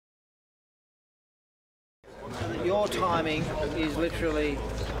your timing is literally,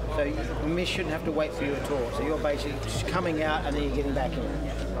 so the mist shouldn't have to wait for you at all. So you're basically just coming out and then you're getting back in.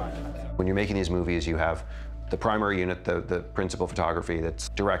 Right. When you're making these movies, you have the primary unit, the principal photography that's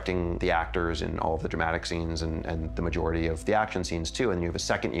directing the actors in all of the dramatic scenes and the majority of the action scenes too. And you have a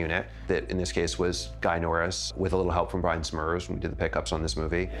second unit that in this case was Guy Norris with a little help from Brian Smurs when we did the pickups on this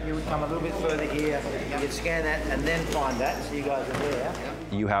movie. You would come a little bit further here, you'd scan that and then find that, so you guys are there.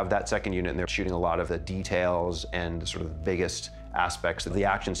 You have that second unit and they're shooting a lot of the details and sort of the biggest aspects of the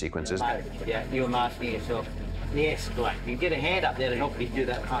action sequences. Yeah, you were masking yourself. The escalate. You get a hand up there to help you do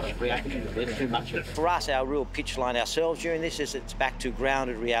that kind of reaction. There's too much of it. For us, our real pitch line ourselves during this is it's back to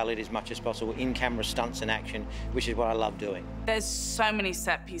grounded reality as much as possible, in-camera stunts and action, which is what I love doing. There's so many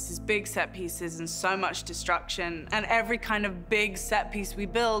set pieces, big set pieces, and so much destruction. And every kind of big set piece we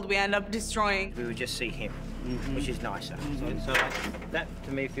build, we end up destroying. We would just see him, which is nicer. So that,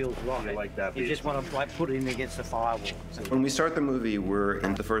 to me, feels right. You like that? You just want to put it in against the firewall. When we start the movie, we're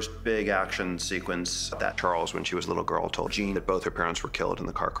in the first big action sequence that Charles, when she was a little girl, told Jean that both her parents were killed in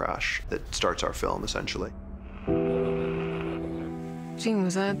the car crash that starts our film, essentially. Jean,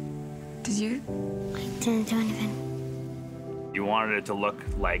 did you? I didn't do anything. You wanted it to look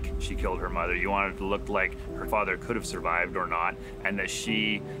like she killed her mother. You wanted it to look like her father could have survived or not, and that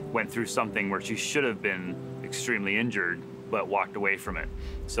she went through something where she should have been extremely injured, but walked away from it.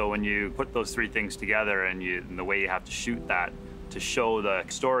 So when you put those three things together and the way you have to shoot that to show the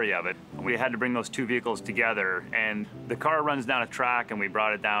story of it, we had to bring those two vehicles together. And the car runs down a track and we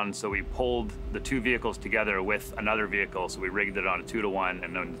brought it down, so we pulled the two vehicles together with another vehicle. So we rigged it on a 2-to-1,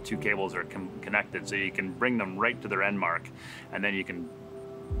 and then the two cables are connected, so you can bring them right to their end mark, and then you can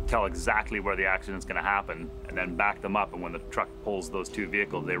tell exactly where the accident's gonna happen, and then back them up, and when the truck pulls those two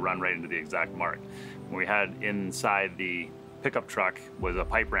vehicles, they run right into the exact mark. When we had inside the pickup truck was a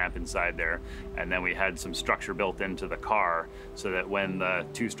pipe ramp inside there, and then we had some structure built into the car so that when the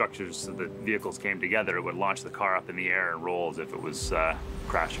two structures of the vehicles came together, it would launch the car up in the air and roll as if it was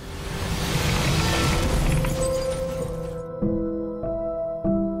crashing.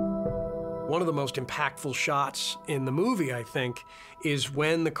 One of the most impactful shots in the movie, I think, is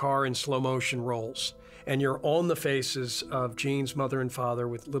when the car in slow motion rolls and you're on the faces of Jean's mother and father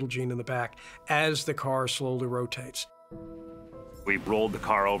with little Jean in the back as the car slowly rotates. We rolled the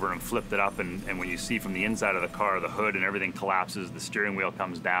car over and flipped it up, and when you see from the inside of the car, the hood and everything collapses, the steering wheel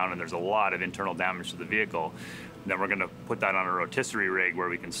comes down, and there's a lot of internal damage to the vehicle. Then we're gonna put that on a rotisserie rig where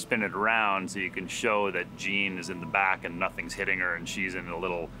we can spin it around so you can show that Jean is in the back and nothing's hitting her and she's in a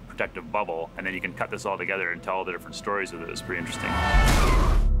little protective bubble. And then you can cut this all together and tell all the different stories with it. It's pretty interesting.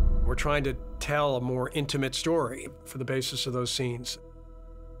 We're trying to tell a more intimate story for the basis of those scenes.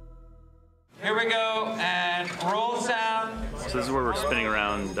 Here we go, and roll sound. So this is where we're spinning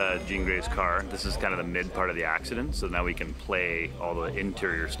around Jean Grey's car. This is kind of the mid part of the accident, so now we can play all the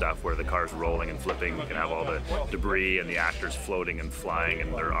interior stuff where the car's rolling and flipping. We can have all the debris and the actors floating and flying,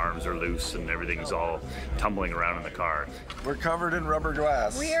 and their arms are loose and everything's all tumbling around in the car. We're covered in rubber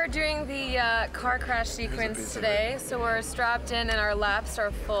glass. We are doing the car crash sequence today, so we're strapped in and our laps are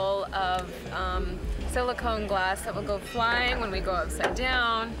full of silicone glass that will go flying when we go upside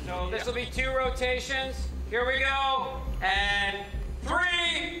down. So this will be 2 rotations. Here we go. And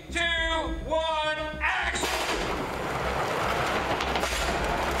 3, 2, 1, action!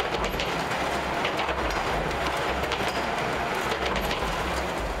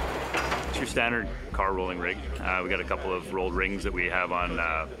 It's your standard car rolling rig. We got a couple of rolled rings that we have on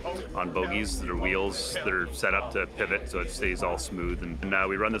bogies that are wheels that are set up to pivot so it stays all smooth. And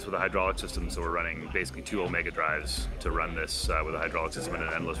we run this with a hydraulic system, so we're running basically 2 Omega drives to run this with a hydraulic system and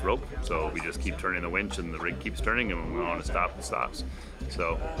an endless rope. So we just keep turning the winch and the rig keeps turning, and when we want to stop, it stops.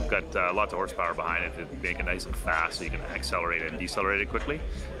 So we've got lots of horsepower behind it to make it nice and fast so you can accelerate and decelerate it quickly.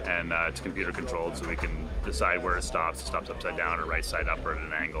 And it's computer controlled, so we can decide where it stops. It stops upside down or right side up or at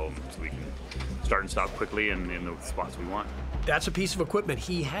an angle, so we can start and stop quickly and in the spots we want. That's a piece of equipment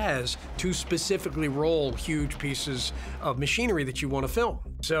he has to specifically roll huge pieces of machinery that you want to film.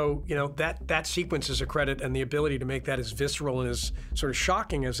 So, you know, that sequence is a credit, and the ability to make that as visceral and as sort of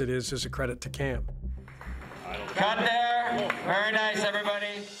shocking as it is a credit to Cam. Cut there. Very nice, everybody.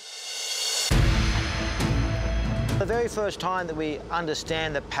 The very first time that we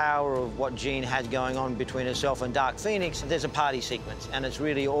understand the power of what Jean had going on between herself and Dark Phoenix, there's a party sequence, and it's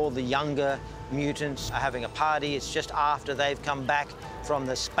really all the younger mutants are having a party. It's just after they've come back from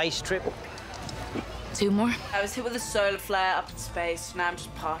the space trip. 2 more. I was hit with a solar flare up in space, now I'm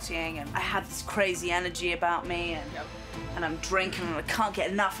just partying, and I had this crazy energy about me, and I'm drinking, and I can't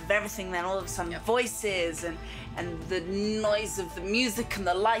get enough of everything. Then all of a sudden, voices and the noise of the music and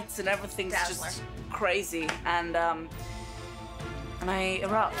the lights and everything's just crazy, and I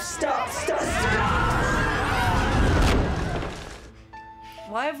erupt. Stop!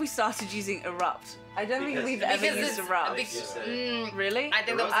 Why have we started using erupt? I don't think we've ever used erupt. Really? I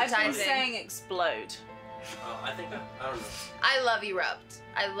think that was the I've time been thing. saying explode. I don't know. I love erupt.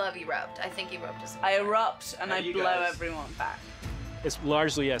 I love erupt. I think erupt is. I erupt and I blow everyone back. It's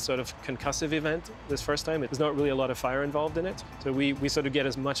largely a sort of concussive event this first time. There's not really a lot of fire involved in it. So we sort of get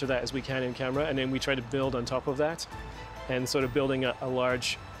as much of that as we can in camera, and then we try to build on top of that, and sort of building a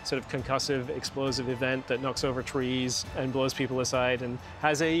large sort of concussive, explosive event that knocks over trees and blows people aside and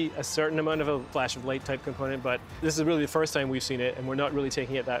has a certain amount of a flash of light type component, but this is really the first time we've seen it, and we're not really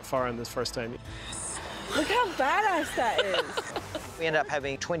taking it that far on this first time. Look how badass that is. We ended up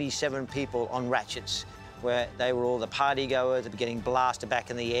having 27 people on ratchets, where they were all the party goers that were getting blasted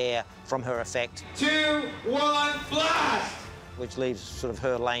back in the air from her effect. 2, 1, blast! Which leaves sort of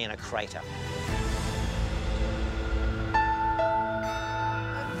her laying in a crater.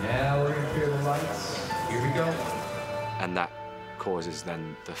 Now we're gonna clear the lights. Here we go. And that causes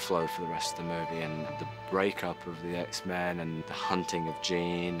then the flow for the rest of the movie and the breakup of the X-Men and the hunting of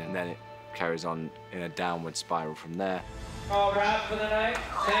Jean, and then it carries on in a downward spiral from there. All wrapped for the night.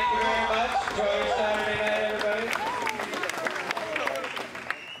 Thank you very much. Enjoy your Saturday night, everybody.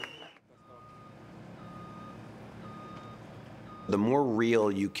 The more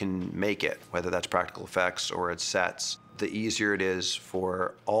real you can make it, whether that's practical effects or it's sets, the easier it is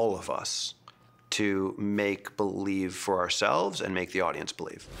for all of us to make believe for ourselves and make the audience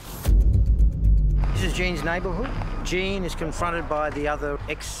believe. This is Jean's neighborhood. Jean is confronted by the other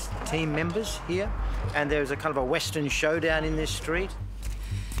ex-team members here, and there's a kind of a Western showdown in this street.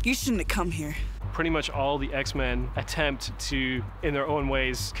 You shouldn't have come here. Pretty much all the X-Men attempt to, in their own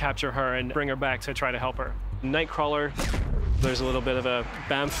ways, capture her and bring her back to try to help her. Nightcrawler, there's a little bit of a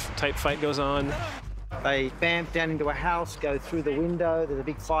Banff type fight goes on. They bamf down into a house, go through the window. There's a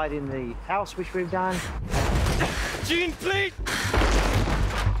big fight in the house, which we've done. Jean, please!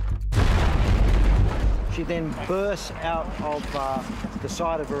 She then bursts out of the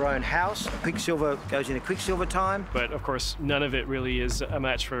side of her own house. Quicksilver goes into Quicksilver time. But of course, none of it really is a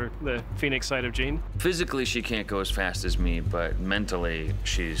match for the Phoenix side of Jean. Physically, she can't go as fast as me, but mentally,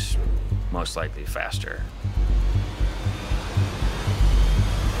 she's most likely faster.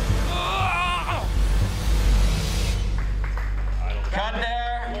 Cut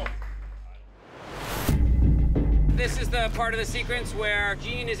there. This is the part of the sequence where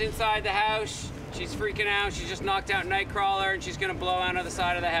Jean is inside the house. She's freaking out. She's just knocked out Nightcrawler, and she's gonna blow out of the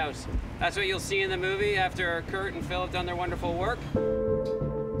side of the house. That's what you'll see in the movie after Kurt and Phil have done their wonderful work.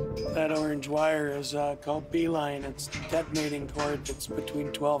 That orange wire is called beeline. It's a detonating cord that's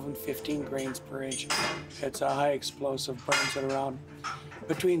between 12 and 15 grains per inch. It's a high explosive, burns at around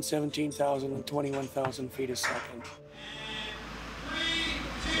between 17,000 and 21,000 feet a second.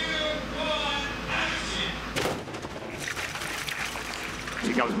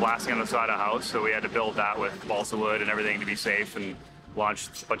 She comes blasting on the side of the house, so we had to build that with balsa wood and everything to be safe, and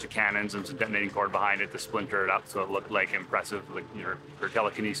launched a bunch of cannons and some detonating cord behind it to splinter it up so it looked like impressive, like her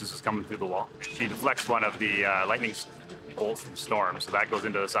telekinesis was coming through the wall. She deflects one of the lightning bolts from Storm, so that goes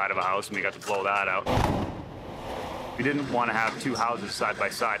into the side of a house, and we got to blow that out. We didn't want to have two houses side by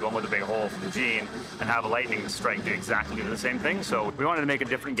side, one with a big hole from Jean, and have a lightning strike do exactly the same thing. So we wanted to make a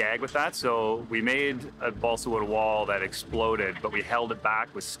different gag with that. So we made a balsa wood wall that exploded, but we held it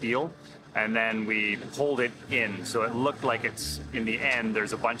back with steel, and then we pulled it in. So it looked like it's, in the end,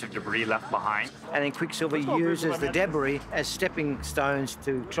 there's a bunch of debris left behind. And then Quicksilver uses the debris as stepping stones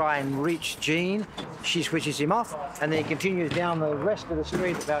to try and reach Jean. She switches him off, and then he continues down the rest of the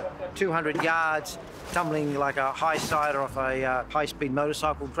street about 200 yards, tumbling like a high-sider off a high-speed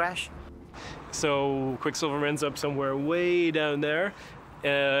motorcycle crash. So Quicksilver ends up somewhere way down there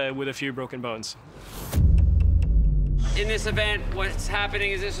with a few broken bones. In this event, what's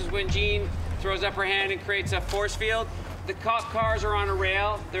happening is this is when Jean throws up her hand and creates a force field. The cop cars are on a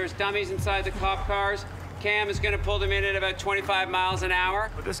rail. There's dummies inside the cop cars. Cam is going to pull them in at about 25 miles an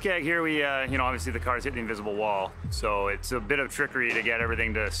hour. With this gag here, we, obviously the cars hit the invisible wall. So it's a bit of trickery to get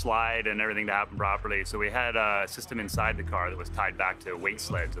everything to slide and everything to happen properly. So we had a system inside the car that was tied back to weight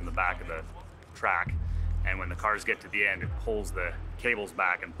sleds in the back of the track. And when the cars get to the end, it pulls the cables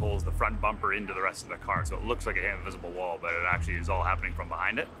back and pulls the front bumper into the rest of the car. So it looks like an invisible wall, but it actually is all happening from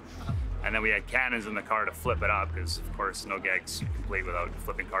behind it. And then we had cannons in the car to flip it up, because of course no gag's complete without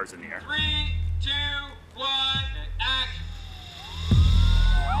flipping cars in the air. 3, 2, 1, act!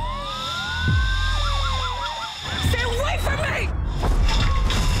 Stay away from me!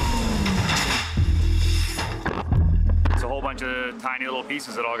 It's a whole bunch bunch of tiny little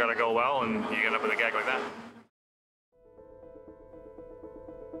pieces that all got to go well, and you end up with a gag like that.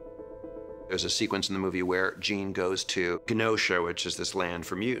 There's a sequence in the movie where Gene goes to Genosha, which is this land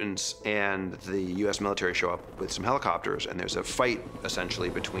for mutants, and the US military show up with some helicopters, and there's a fight, essentially,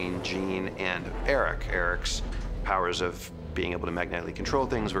 between Gene and Eric. Eric's powers of being able to magnetically control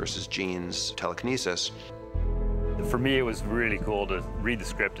things versus Gene's telekinesis. For me, it was really cool to read the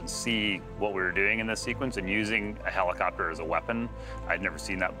script and see what we were doing in this sequence and using a helicopter as a weapon. I'd never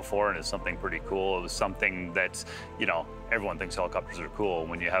seen that before, and it's something pretty cool. It was something that, you know, everyone thinks helicopters are cool.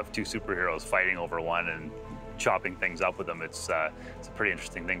 When you have two superheroes fighting over one and chopping things up with them, it's a pretty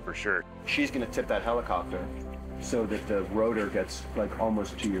interesting thing for sure. She's gonna tip that helicopter so that the rotor gets like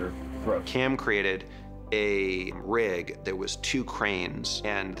almost to your throat. Cam created a rig. There was 2 cranes,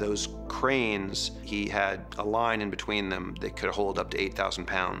 and those cranes, he had a line in between them that could hold up to 8,000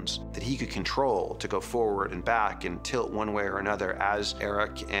 pounds that he could control to go forward and back and tilt one way or another as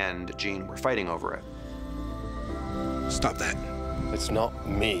Eric and Gene were fighting over it. Stop that. It's not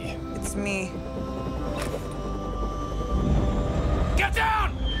me. It's me. Get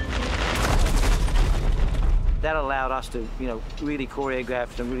down! That allowed us to, you know, really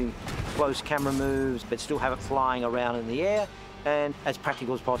choreograph some really close camera moves, but still have it flying around in the air and as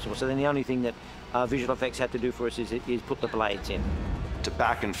practical as possible. So then the only thing that visual effects had to do for us is put the blades in. It's a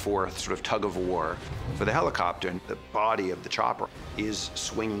back and forth sort of tug of war for the helicopter, and the body of the chopper is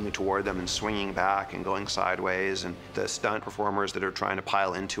swinging toward them and swinging back and going sideways, and the stunt performers that are trying to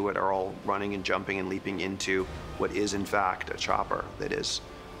pile into it are all running and jumping and leaping into what is in fact a chopper that is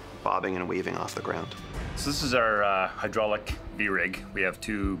bobbing and weaving off the ground. So this is our hydraulic V-rig. We have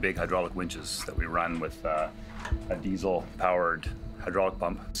 2 big hydraulic winches that we run with a diesel-powered hydraulic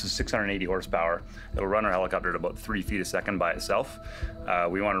pump. This is 680 horsepower. It'll run our helicopter at about 3 feet a second by itself.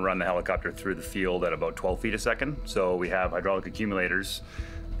 We want to run the helicopter through the field at about 12 feet a second. So we have hydraulic accumulators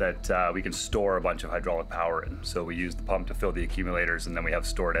that we can store a bunch of hydraulic power in. So we use the pump to fill the accumulators, and then we have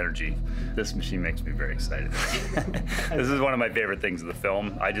stored energy. This machine makes me very excited. This is one of my favorite things of the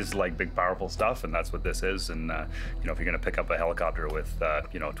film. I just like big, powerful stuff, and that's what this is. And you know, if you're going to pick up a helicopter with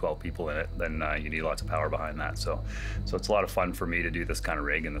you know, 12 people in it, then you need lots of power behind that. So it's a lot of fun for me to do this kind of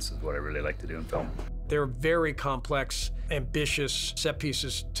rig, and this is what I really like to do in film. There are very complex, ambitious set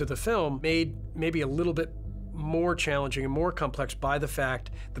pieces to the film, made maybe a little bit more challenging and more complex by the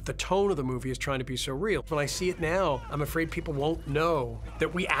fact that the tone of the movie is trying to be so real. When I see it now, I'm afraid people won't know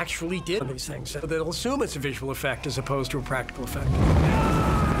that we actually did these things. So they'll assume it's a visual effect as opposed to a practical effect.